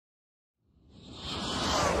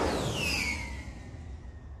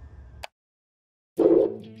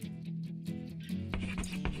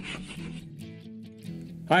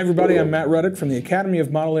Hi everybody, I'm Matt Ruddick from the Academy of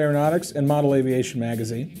Model Aeronautics and Model Aviation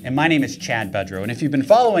magazine. And my name is Chad Budrow, and if you've been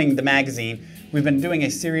following the magazine, we've been doing a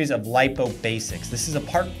series of LiPo basics. This is a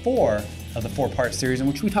part 4 of the 4-part series in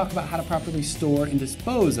which we talk about how to properly store and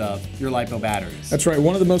dispose of your LiPo batteries. That's right,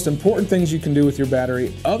 one of the most important things you can do with your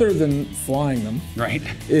battery, other than flying them,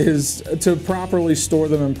 is to properly store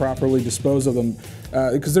them and properly dispose of them.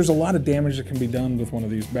 Because there's a lot of damage that can be done with one of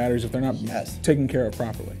these batteries if they're not taken care of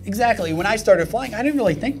properly. Exactly. When I started flying, I didn't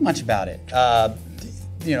really think much about it. I'll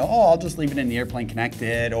just leave it in the airplane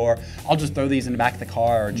connected, or I'll just throw these in the back of the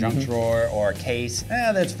car, or a junk drawer, or a case.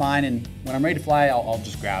 That's fine. And when I'm ready to fly, I'll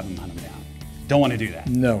just grab them and hunt them down. Don't want to do that.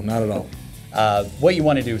 No, not at all. What you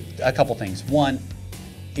want to do, a couple things. One,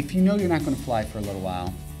 if you know you're not going to fly for a little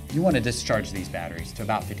while, you want to discharge these batteries to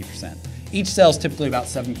about 50%. Each cell is typically about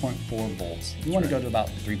 7.4 volts. You want to go to about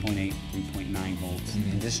 3.8, 3.9 volts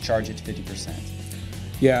and discharge it to 50%.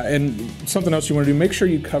 Yeah, and something else you want to do, make sure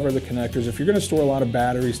you cover the connectors. If you're going to store a lot of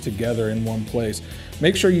batteries together in one place,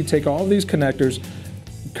 make sure you take all of these connectors,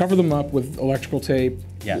 cover them up with electrical tape.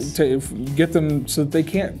 Yes. Get them so that they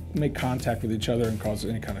can't make contact with each other and cause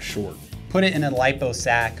any kind of short. Put it in a LiPo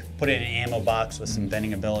sack, put it in an ammo box with some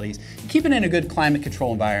venting abilities. Keep it in a good climate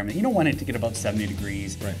control environment. You don't want it to get above 70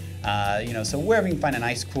 degrees. Right. So wherever you can find a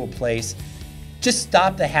nice, cool place, just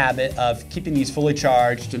stop the habit of keeping these fully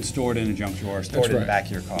charged and stored in a junk drawer, stored in the back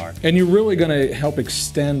of your car. And you're really going to help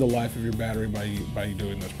extend the life of your battery by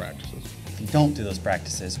doing those practices. If you don't do those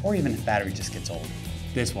practices, or even if the battery just gets old,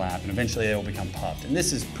 this will happen. Eventually it will become puffed. And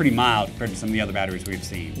this is pretty mild compared to some of the other batteries we've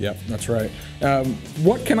seen. Yep, that's right.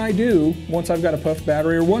 What can I do once I've got a puffed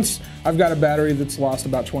battery, or once I've got a battery that's lost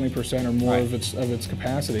about 20% or more of its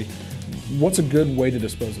capacity? What's a good way to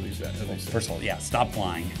dispose of these batteries? First of all, stop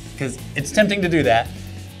flying, because it's tempting to do that.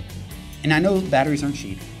 And I know batteries aren't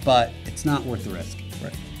cheap, but it's not worth the risk.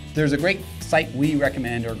 Right. There's a great site we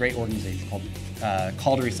recommend, or a great organization called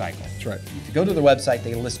Call to Recycle. That's right. If you go to their website,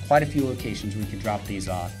 they list quite a few locations where you can drop these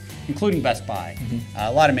off, including Best Buy,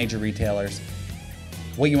 a lot of major retailers.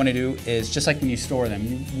 What you want to do is, just like when you store them,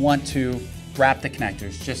 you want to wrap the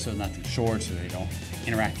connectors just so nothing shorts, so they don't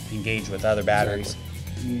engage with other batteries.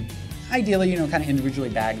 Ideally, kind of individually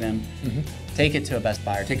bag them, take it to a Best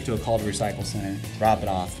Buy or take it to a Call to Recycle center, drop it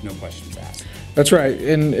off, no questions asked. That's right,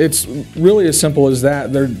 and it's really as simple as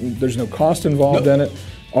that. There's no cost involved in it.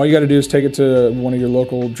 All you got to do is take it to one of your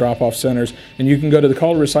local drop-off centers, and you can go to the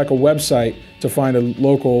Call to Recycle website to find a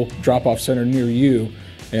local drop-off center near you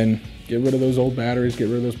and get rid of those old batteries, get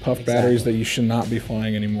rid of those puffed batteries that you should not be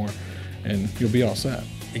flying anymore, and you'll be all set.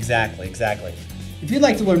 Exactly. If you'd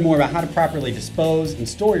like to learn more about how to properly dispose and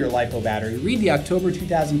store your LiPo battery, read the October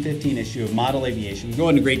 2015 issue of Model Aviation. We go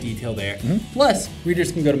into great detail there. Plus,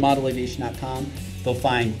 readers can go to modelaviation.com. They'll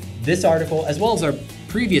find this article as well as our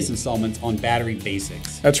previous installments on battery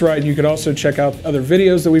basics. That's right. You could also check out other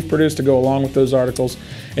videos that we've produced to go along with those articles,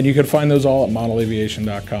 and you can find those all at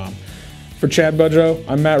modelaviation.com. For Chad Budrow,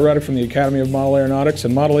 I'm Matt Ruddick from the Academy of Model Aeronautics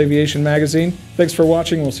and Model Aviation magazine. Thanks for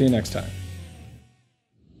watching. We'll see you next time.